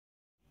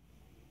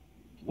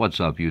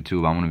What's up,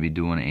 YouTube? I'm going to be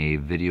doing a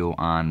video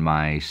on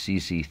my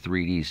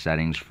cc3d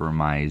settings for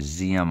my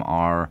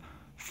ZMR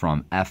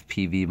from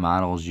FPV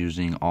models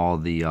using all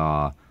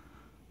the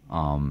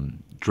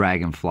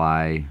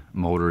Dragonfly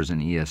motors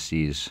and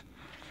ESCs.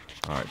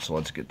 Alright, so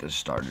let's get this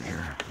started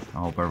here. I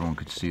hope everyone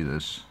could see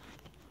this.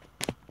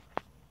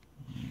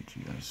 Get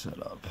you guys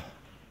set up.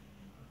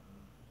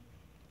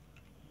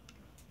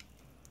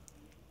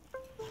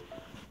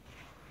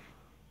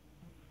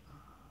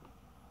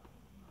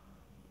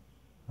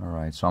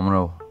 Alright, so I'm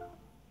going to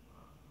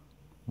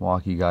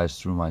walk you guys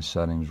through my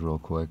settings real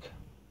quick.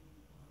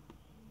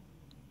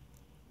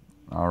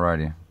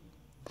 Alrighty.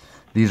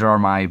 These are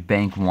my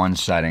Bank 1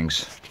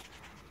 settings.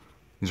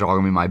 These are all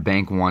going to be my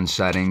Bank 1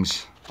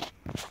 settings.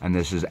 And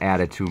this is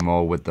attitude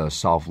mode with the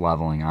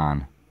self-leveling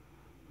on.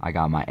 I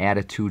got my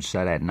attitude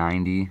set at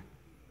 90.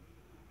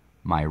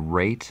 My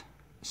rate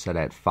set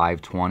at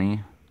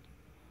 520.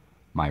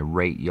 My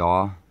rate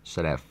yaw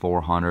set at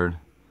 400.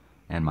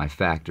 And my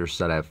factor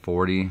set at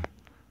 40.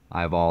 I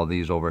have all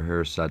these over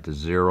here set to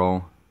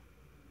 0.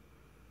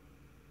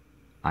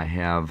 I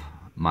have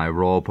my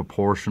roll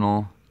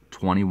proportional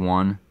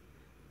 21,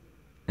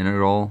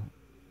 integral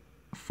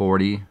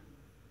 40.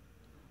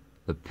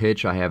 The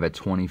pitch I have at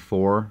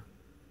 24,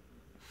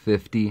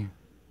 50,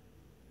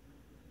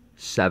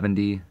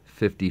 70,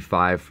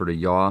 55 for the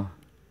yaw.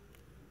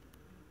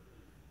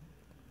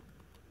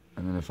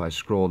 And then if I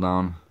scroll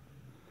down,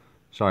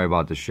 sorry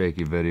about the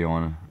shaky video,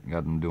 and I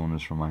got them doing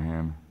this from my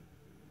hand.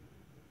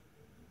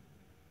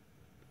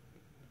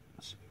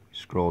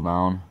 Scroll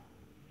down.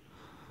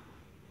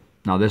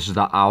 Now this is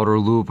the outer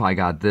loop. I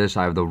got this.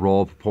 I have the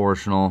roll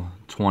proportional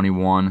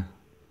 21,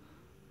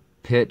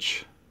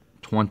 pitch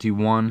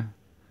 21,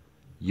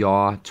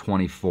 yaw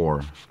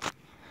 24.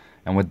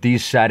 And with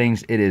these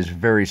settings, it is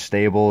very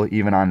stable.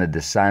 Even on the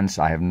descents,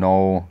 I have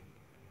no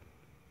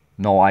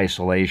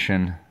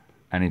isolation,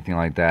 anything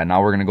like that.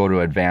 Now we're gonna go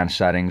to advanced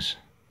settings.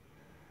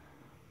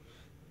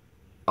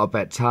 Up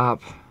at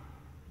top,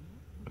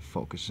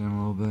 focus in a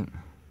little bit.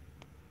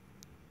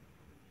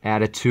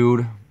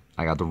 Attitude,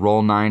 I got the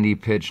roll 90,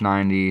 pitch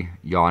 90,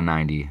 yaw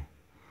 90.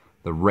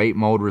 The rate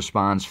mode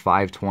response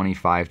 520,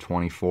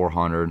 520,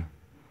 400.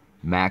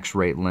 Max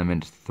rate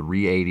limit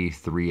 380,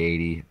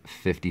 380,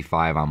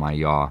 55 on my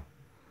yaw.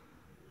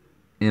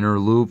 Inner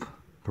loop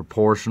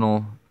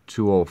proportional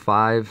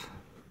 205,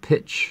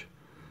 pitch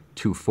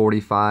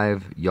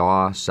 245,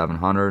 yaw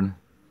 700.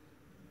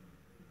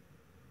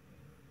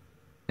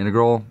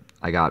 Integral,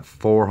 I got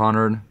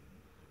 400.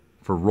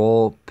 For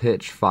roll,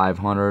 pitch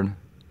 500.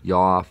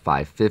 Yaw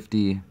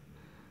 550.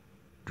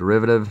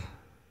 Derivative,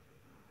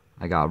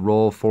 I got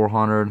roll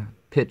 400,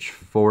 pitch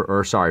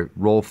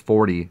roll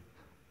 40,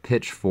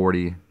 pitch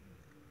 40,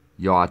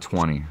 yaw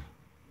 20.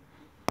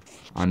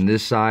 On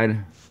this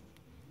side,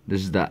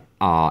 this is the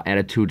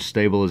attitude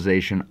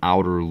stabilization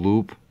outer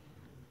loop,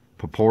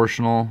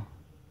 proportional,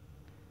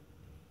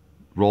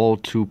 roll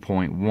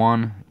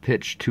 2.1,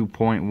 pitch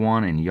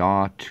 2.1, and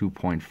yaw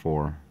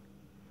 2.4.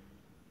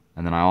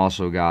 And then I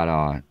also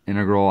got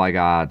integral. I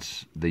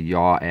got the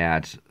yaw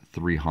at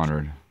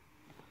 300.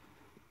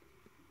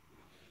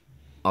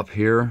 Up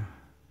here,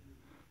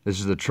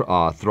 this is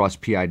the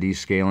thrust PID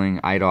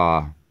scaling. I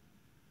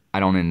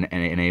don't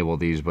enable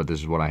these, but this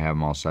is what I have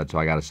them all set. So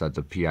I got to set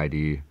the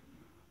PID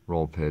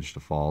roll pitch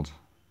default.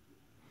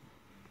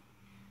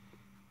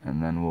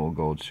 And then we'll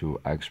go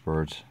to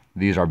experts.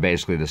 These are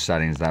basically the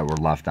settings that were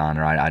left on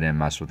there. I didn't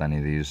mess with any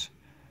of these.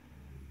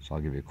 So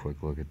I'll give you a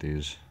quick look at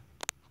these.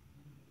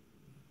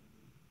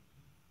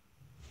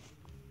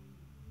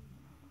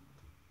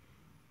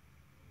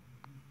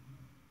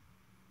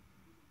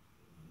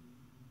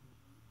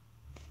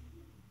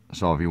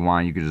 So if you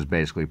want, you could just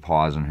basically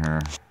pause in here.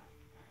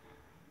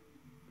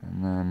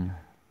 And then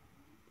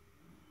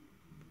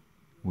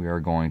we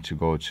are going to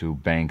go to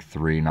Bank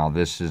 3. Now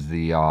this is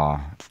the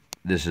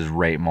this is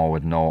rate mode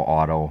with no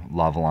auto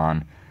level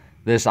on.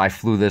 This, I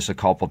flew this a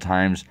couple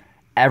times.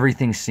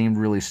 Everything seemed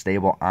really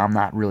stable. I'm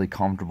not really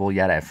comfortable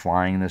yet at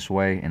flying this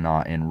way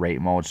in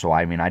rate mode. So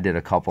I mean, I did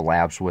a couple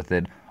laps with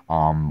it.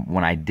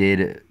 When I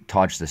did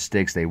touch the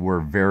sticks, they were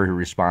very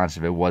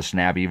responsive. It was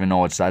snappy, even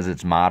though it says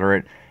it's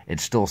moderate. It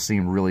still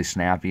seemed really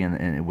snappy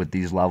with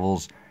these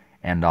levels,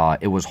 and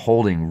it was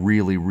holding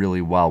really,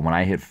 really well. When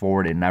I hit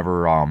forward, it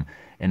never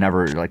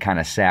like kind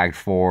of sagged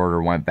forward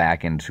or went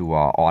back into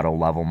auto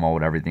level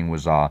mode. Everything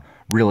was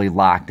really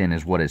locked in,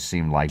 is what it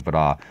seemed like.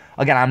 But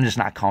again, I'm just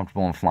not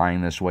comfortable in flying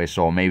this way,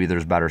 so maybe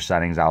there's better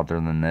settings out there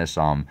than this.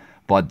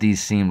 But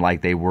these seemed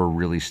like they were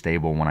really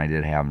stable when I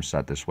did have them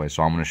set this way.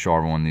 So I'm going to show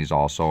everyone these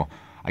also.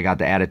 I got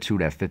the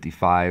attitude at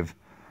 55,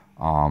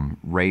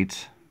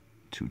 rate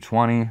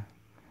 220,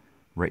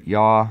 rate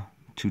yaw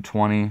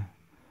 220, got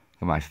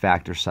my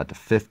factor set to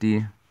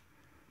 50,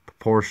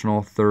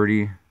 proportional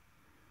 30,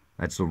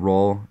 that's the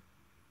roll,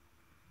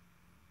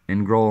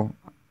 integral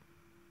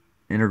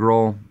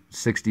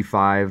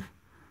 65,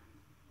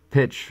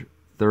 pitch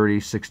 30,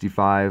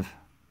 65,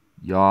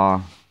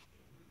 yaw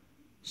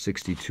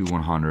 62,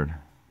 100.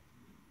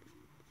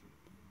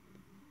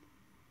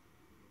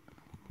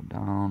 Go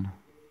down.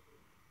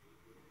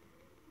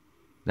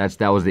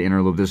 That was the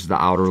inner loop. This is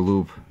the outer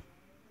loop.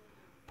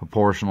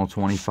 Proportional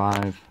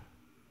 25.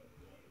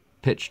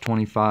 Pitch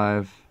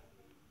 25.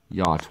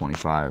 Yaw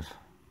 25.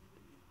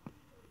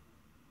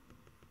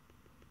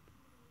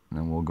 And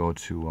then we'll go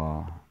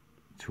to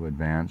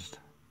advanced.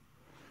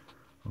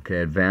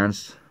 Okay,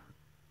 advanced.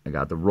 I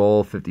got the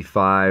roll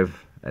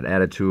 55. At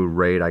attitude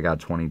rate, I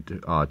got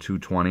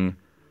 220.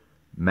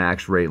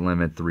 Max rate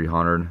limit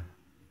 300.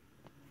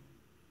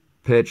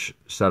 Pitch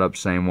setup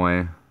same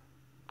way.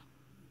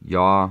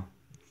 Yaw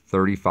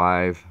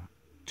 35,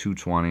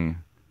 220,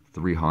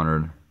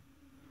 300.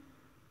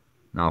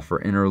 Now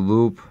for inner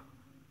loop,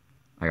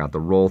 I got the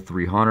roll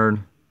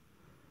 300,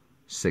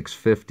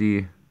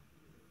 650,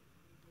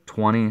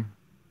 20,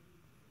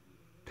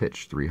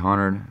 pitch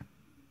 300,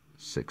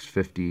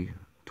 650,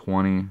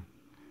 20,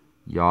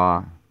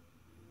 yaw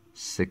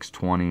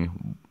 620,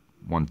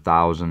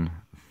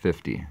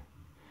 1050.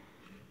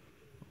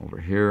 Over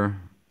here,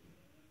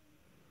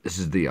 this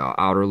is the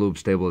outer loop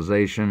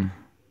stabilization,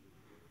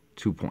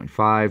 2.5,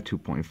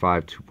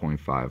 2.5,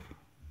 2.5.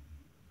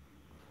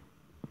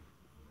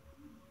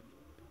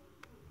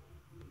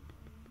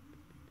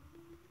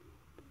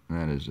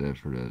 That is it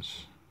for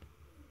this.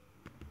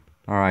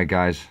 Alright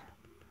guys,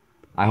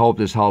 I hope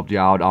this helped you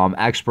out.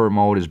 Expert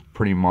mode is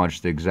pretty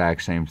much the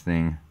exact same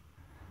thing.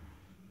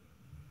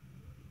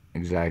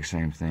 Exact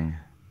same thing.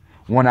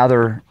 One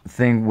other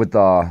thing with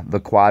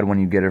the quad when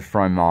you get it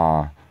from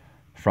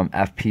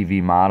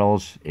FPV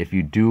models, if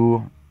you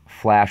do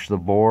flash the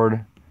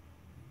board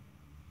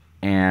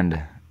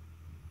and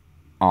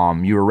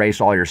you erase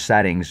all your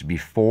settings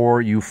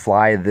before you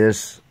fly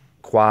this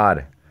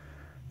quad,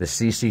 the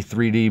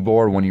cc3d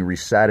board, when you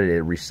reset it,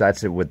 it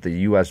resets it with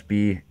the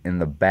USB in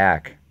the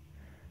back.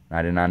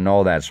 I did not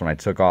know that, so when I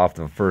took off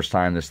the first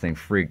time, this thing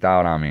freaked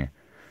out on me.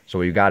 So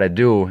what you got to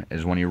do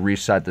is when you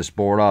reset this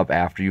board up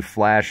after you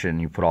flash it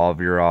and you put all of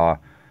your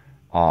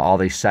all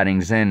these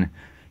settings in,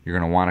 you're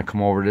going to want to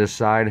come over to this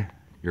side.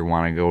 You're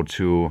want to go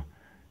to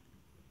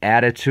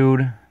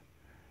attitude,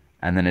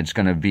 and then it's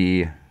going to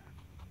be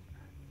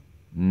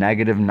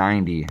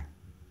 -90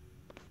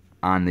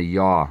 on the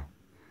yaw.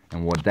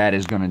 And what that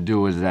is going to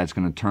do is that's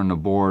going to turn the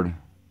board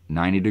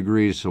 90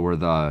 degrees, so where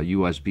the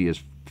USB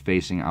is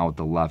facing out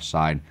the left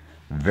side.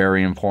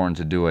 Very important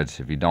to do it.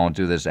 If you don't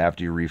do this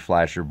after you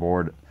reflash your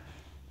board,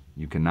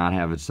 you cannot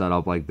have it set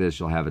up like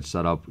this. You have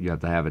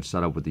to have it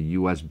set up with the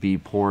USB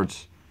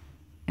ports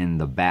in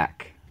the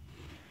back.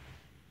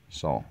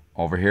 So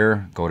over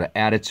here, go to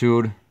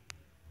attitude,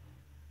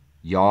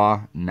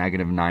 yaw,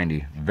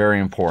 -90. Very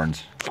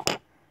important.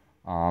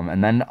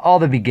 And then all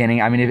the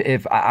beginning. I mean,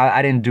 if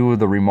I didn't do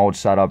the remote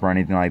setup or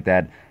anything like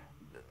that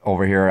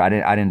over here, I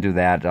didn't do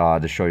that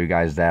to show you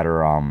guys that,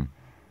 or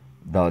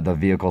the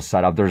vehicle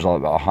setup. There's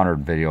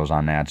 100 videos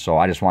on that. So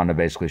I just wanted to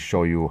basically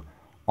show you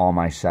all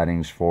my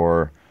settings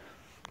for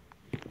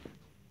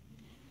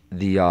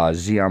the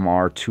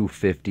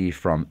zmr250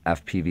 from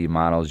FPV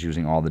models,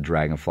 using all the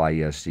Dragonfly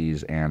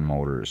ESCs and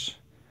motors.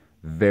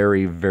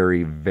 Very,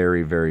 very,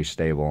 very, very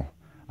stable.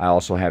 I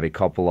also have a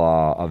couple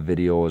of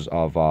videos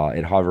of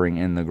it hovering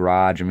in the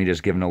garage and me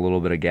just giving a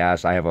little bit of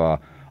gas. I have a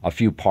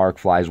few park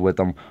flies with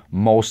them.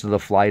 Most of the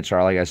flights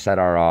are, like I said,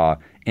 are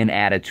in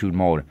attitude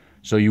mode.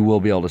 So you will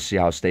be able to see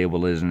how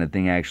stable it is, and the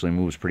thing actually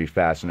moves pretty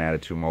fast in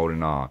attitude mode,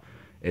 and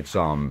it's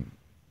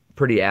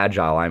pretty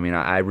agile. I mean,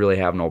 I really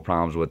have no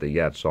problems with it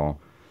yet. So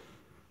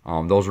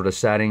those were the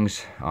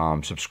settings.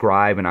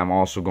 Subscribe, and I'm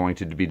also going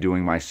to be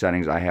doing my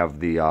settings. I have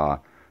the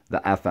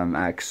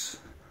FMX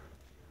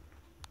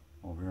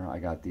over here. I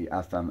got the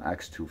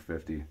FMX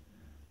 250,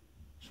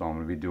 so I'm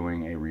going to be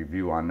doing a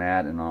review on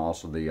that, and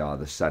also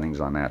the settings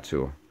on that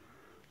too.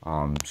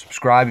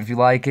 Subscribe if you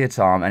like it.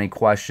 Any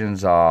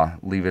questions,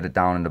 leave it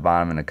down in the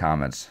bottom in the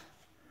comments.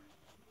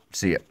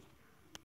 See ya.